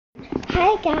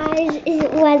Hi guys,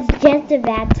 it was just a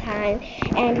bad time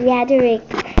and we had to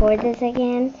record this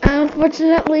again.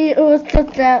 Unfortunately, it was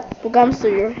such that gums to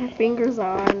your fingers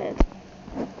on it.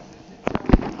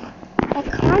 I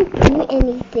can't do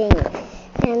anything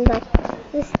and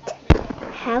this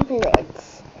tablet.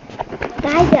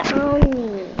 Guys, they're on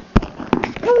me.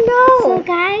 Oh So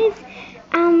guys,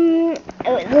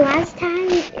 the last time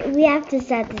we have to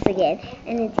start this again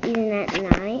and it's even at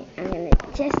night. I'm gonna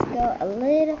just go a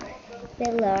little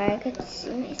bit lower. I could see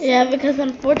myself. Yeah, because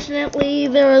unfortunately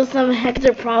there was some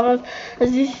hectic problems.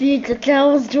 As you see,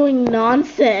 Giselle was doing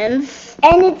nonsense.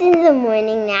 And it's in the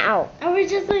morning now. And we're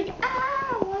just like,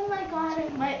 oh my god,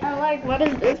 I'm like, what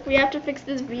is this? We have to fix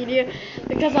this video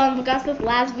because on Augusta's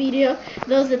last video,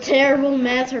 there was a terrible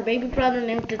mess. Her baby brother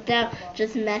named Giselle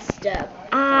just messed up.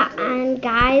 And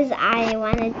guys, I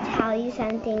want to tell you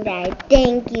something that I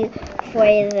thank you for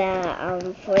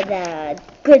the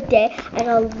good day. I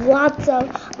got lots of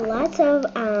Lots viewers,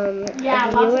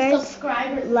 of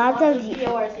subscribers, lots of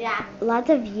viewers, yeah. lots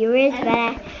of viewers,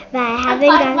 And- but I haven't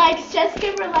got. Likes, just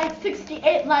give her like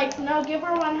 68 likes. No, give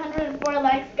her 104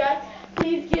 likes, guys.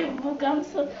 Please give Bugum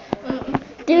some.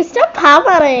 Dude, stop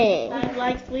commenting. 5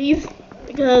 likes, please,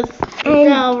 because And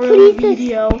it's our please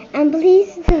video. And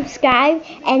please subscribe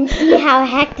and see how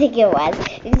hectic it was.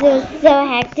 Because it was so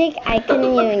hectic, I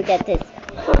couldn't even get this.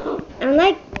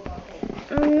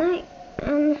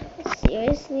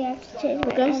 Seriously, I have to change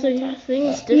my Bugum, so your thing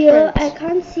is Yo, different. I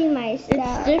can't see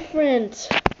myself. It's different.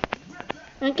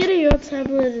 I get it, your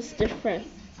tablet is different.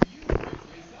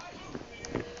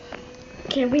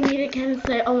 Okay, we need to kind of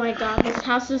say, oh my god, this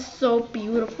house is so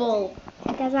beautiful.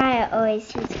 That's why I always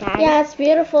see skies. Yeah, it's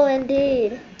beautiful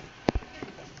indeed.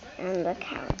 And look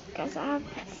how it goes up.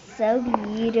 It's so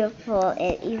beautiful,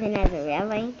 it even has a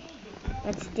railing.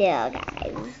 But still,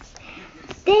 guys.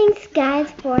 Thanks, guys,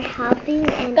 for helping.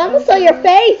 And So your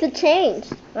face, it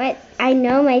changed. What? I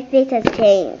know my face has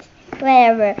changed.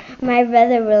 Whatever. My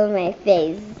brother ruined my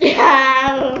face.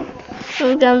 Yeah.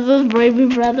 Sometimes this baby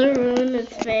brother ruined his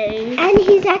face. And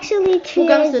he's actually 2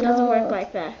 years It doesn't old. work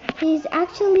like that. He's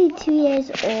actually 2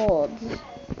 years old.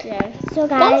 Yeah. So,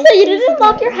 guys. you didn't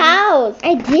lock your house.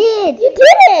 I did. You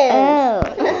didn't. Oh.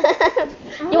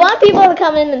 You want people to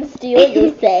come in and steal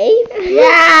your safe?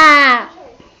 Yeah.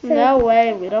 So- No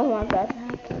way. We don't want that to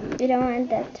happen. We don't want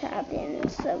that to happen.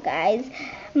 So, guys,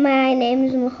 my name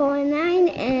is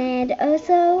Muho9, and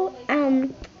also,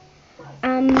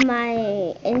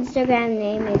 my Instagram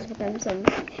name is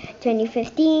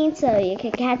Become2015, so you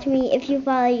can catch me. If you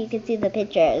follow, you can see the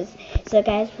pictures. So,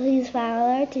 guys, please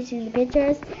follow to see the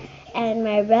pictures. And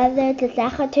my brother,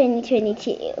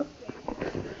 Tasacha2022.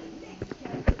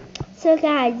 So,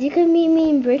 guys, you can meet me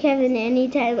in Brookhaven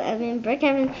anytime. I'm in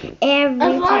Brookhaven every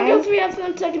As long time. as we have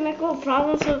some technical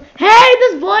problems with. Hey,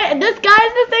 this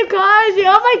guy's the same car as you.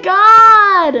 Oh my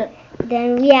god.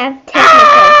 Then we have technical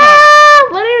Ah!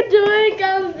 What are you doing,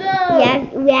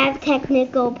 Gonzo? we have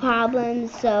technical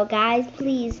problems, so guys,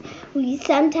 please,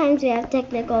 sometimes we have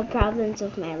technical problems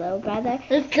with my little brother.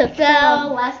 It's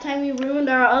Giselle. Last time we ruined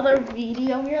our other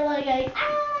video, we were like, and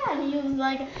he was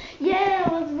like, yeah,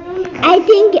 let's ruin it. I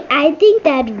think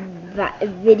that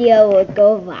video would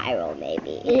go viral,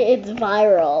 maybe. It's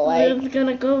viral. It's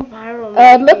gonna go viral.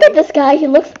 Look at this guy. He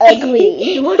looks ugly.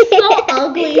 He looks so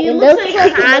ugly. He looks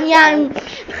like Hanya and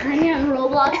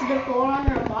Roblox before on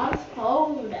her mom's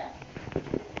phone.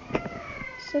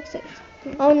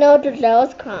 Oh no,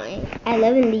 Giselle's crying. I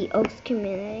live in the Oaks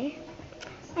community.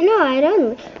 I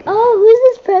don't. Oh, who's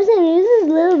this person? Who's this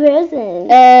little person?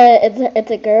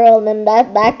 It's a girl, and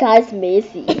that guy's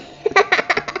Macy.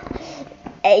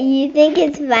 You think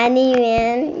it's funny,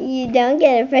 man? You don't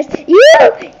get it first.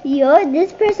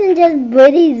 This person just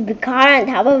put his car on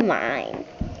top of mine.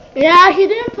 Yeah, he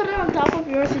didn't put it on top of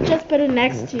yours. He just put it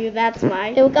next to you. That's why.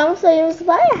 You was to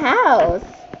buy a house.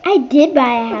 I did buy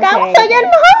a house.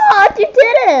 You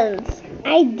didn't.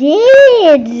 I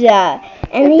did.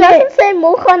 And It doesn't say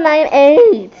Mocha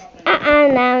 98.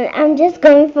 Now I'm just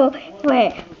going for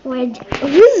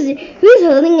who's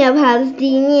holding a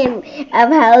Palestinian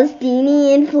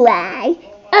flag?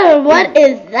 Oh, what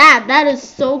is that? That is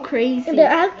so crazy. They're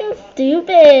acting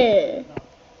stupid.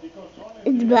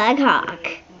 It's Black Hawk.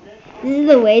 This is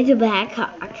the way to Black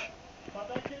Hawk.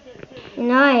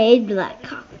 I hate Black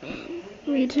Hawk, man.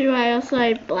 Me too. I also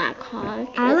like Black Hawk.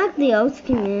 I like the Oaks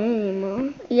community more.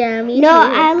 Yeah, me too. No,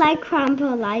 I like Crown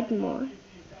Polite more.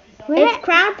 It's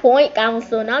Crown Point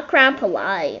Council, not Crown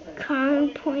Polite. Crown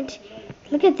Point.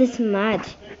 Look at this mud.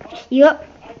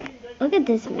 Look at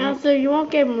this mud. Also, you won't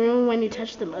get ruined when you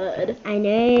touch the mud. I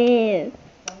know.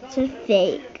 It's just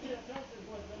fake.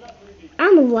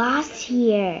 I'm lost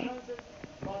here.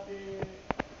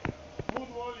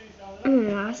 I'm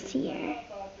lost here.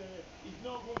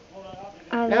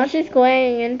 Now she's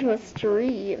going into a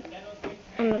street.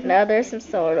 Now there's some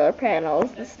solar panels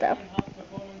and stuff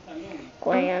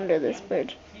going under this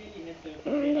bridge.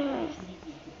 And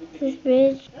this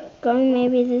bridge going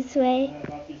maybe this way.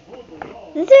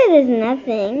 This way there's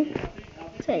nothing,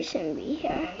 so I shouldn't be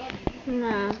here.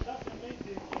 No.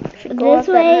 This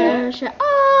way.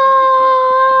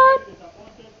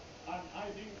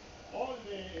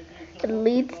 It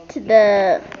leads to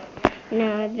the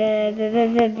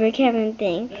the Brookhaven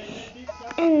thing,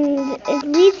 and it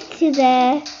leads to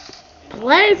the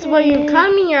place where you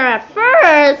come here at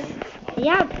first.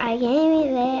 Yep, I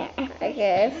came there. I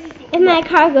guess. If my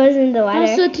car goes in the water.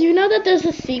 Also, do you know that there's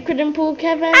a secret in pool,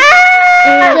 Kevin?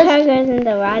 If my car goes in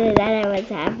the water, that what's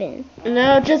happened.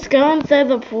 No, just go inside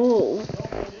the pool.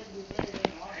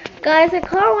 Guys, the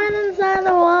car went inside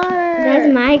the water.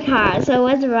 That's my car, so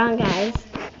what's wrong, guys?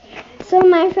 So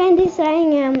my friend is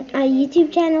starting a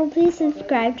YouTube channel. Please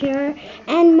subscribe to her.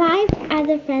 And my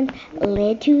other friend,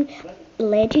 Letu,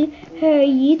 her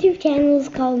YouTube channel is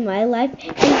called My Life,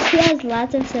 and she has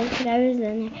lots of subscribers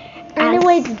in her.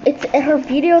 Anyway, her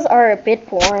videos are a bit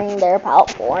boring. They're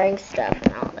about boring stuff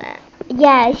and all that.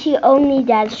 Yeah, she only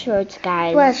does shorts,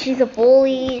 guys. Plus, she's a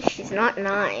bully. She's not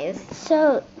nice.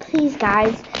 So please,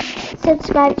 guys,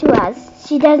 subscribe to us.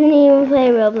 She doesn't even play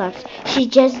Roblox. She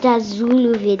just does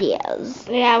Zulu videos.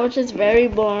 Yeah, which is very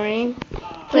boring.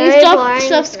 Please don't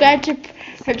subscribe to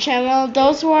her channel.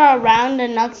 Those who are around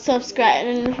and not subscribe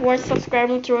and who are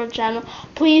subscribing to her channel,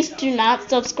 please do not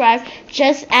subscribe.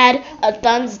 Just add a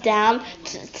thumbs down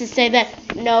to say that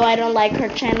no, I don't like her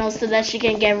channel, so that she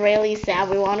can get really sad.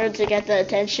 We want her to get the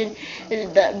attention,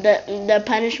 the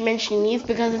punishment she needs,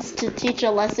 because it's to teach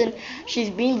a lesson. She's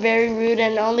being very rude,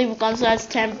 and only Bukamso has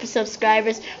 10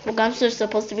 subscribers. Bukamso is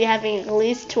supposed to be having at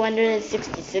least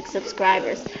 266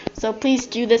 subscribers. So please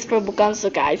do this for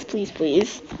Bukamso, guys. Please,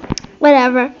 please.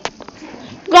 Whatever.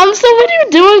 Bukamso, what are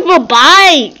you doing for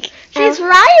bike? She's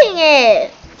riding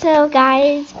it. So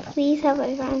guys, please have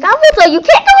a fun. Bukamso, you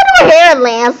can't go to a hair and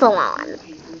nail salon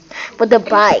with the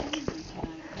bike.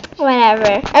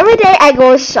 Whatever. Every day I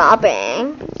go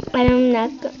shopping. I'm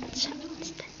not going to shop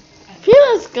today.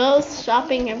 Felix goes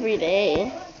shopping every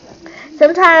day.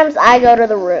 Sometimes I go to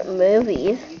the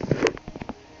movies.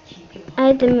 I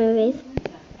like the movies.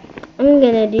 I'm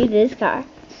gonna do this car.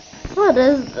 What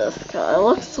is this car? It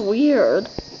looks weird.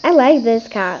 I like this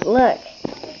car. Look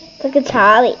at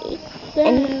Charlie.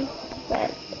 And,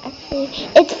 but actually,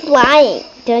 it's flying.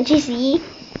 Don't you see?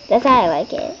 That's how I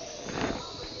like it.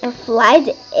 It flies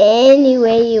any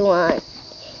way you want.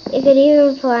 It could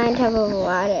even fly on top of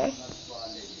water.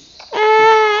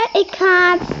 It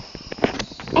can't.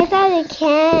 I thought it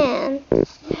can.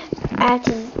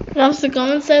 So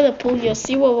go inside the pool. You'll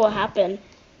see what will happen.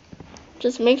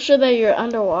 Just make sure that you're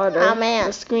underwater. Oh man.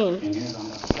 The screen.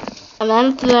 And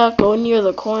then go near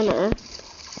the corner.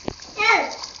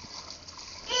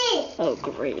 Oh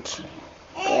great.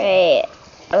 Great.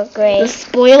 Oh great. The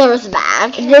spoiler's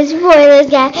back. The spoiler's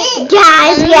back.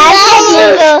 Guys, we have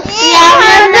technical.